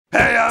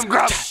Hey, I'm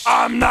Grumps.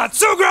 I'm not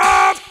so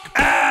Grump,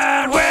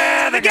 and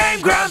we're the game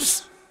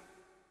Grumps.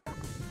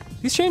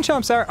 These chain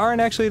chomps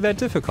aren't actually that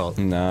difficult.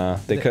 Nah,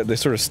 they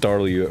sort of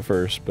startle you at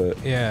first, but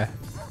yeah,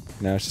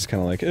 now it's just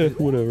kind of like,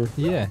 whatever.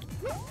 Yeah,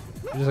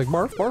 you're just like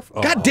barf, barf.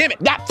 Oh. God damn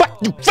it! Not fuck,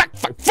 you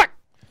fuck!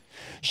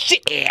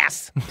 Shit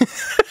ass!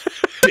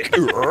 Dick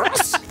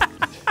ass!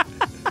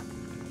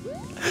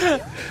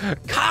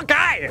 Cock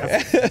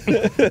ass!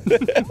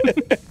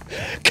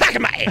 Cock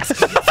in my ass!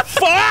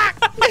 Fuck!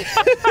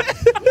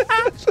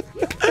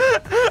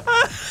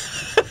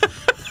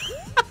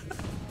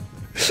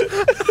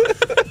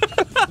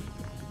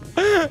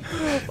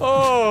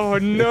 Oh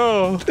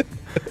no!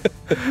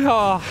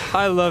 Oh,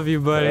 I love you,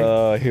 buddy.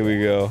 Oh, here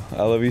we go.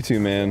 I love you too,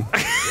 man.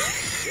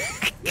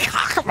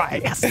 Cock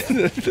my ass!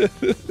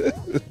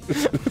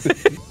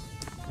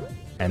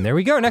 And there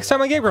we go. Next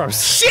time on Game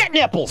Grumps. Shit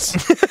nipples!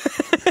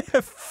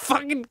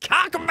 Fucking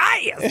cock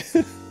my ass!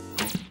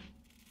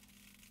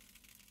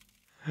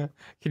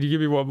 Can you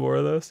give me one more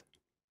of those?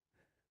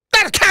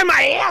 That's cock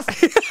my ass!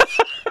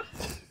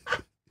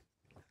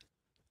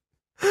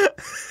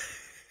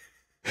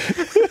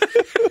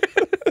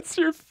 That's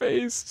your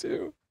face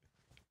too.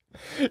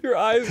 Your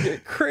eyes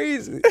get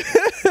crazy.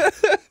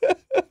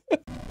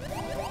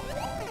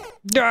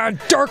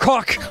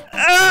 Darkhawk!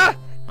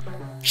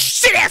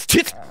 Shit ass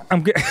tits!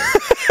 I'm good.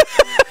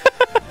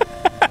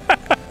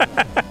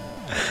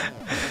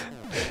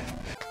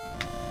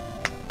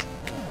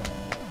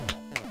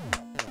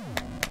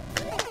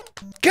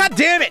 God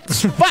damn it!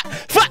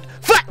 Fuck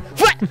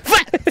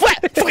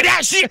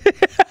that shit!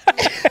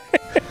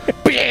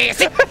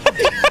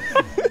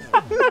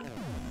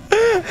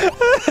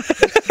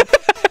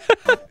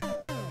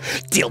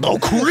 Dildo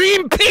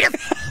cream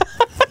penis!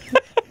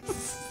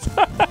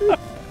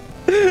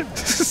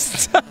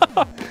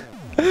 Stop!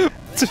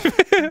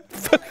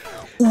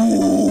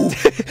 Ooh!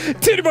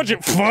 Titty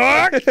budget,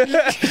 fuck!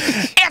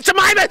 Answer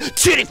my man!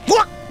 Titty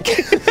fuck!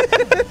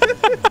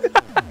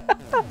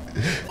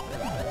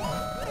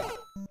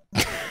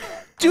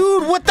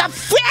 Dude, what the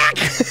fuck?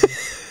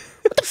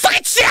 What the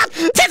fucking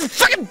shit? That's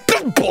fucking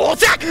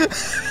bullsack!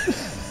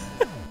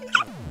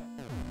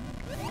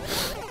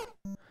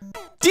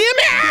 Damn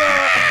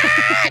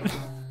it!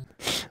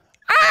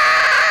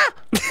 Ah!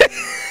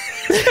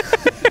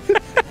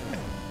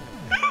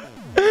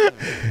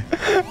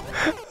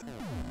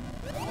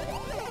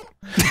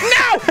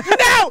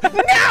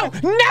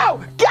 No!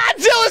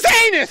 Godzilla's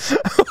anus!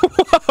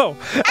 Whoa!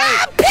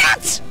 Ah,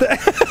 pets!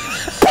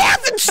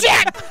 Pets and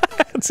shit!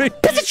 Pets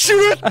and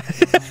shit!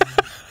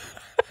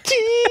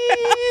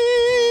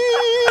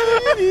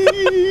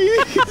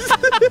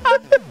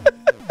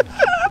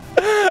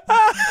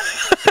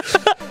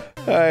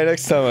 Alright,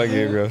 next time on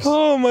Game Grumps.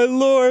 Oh my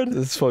lord!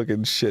 This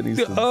fucking shit needs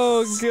to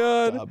Oh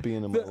god! stop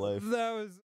being in my life. That was.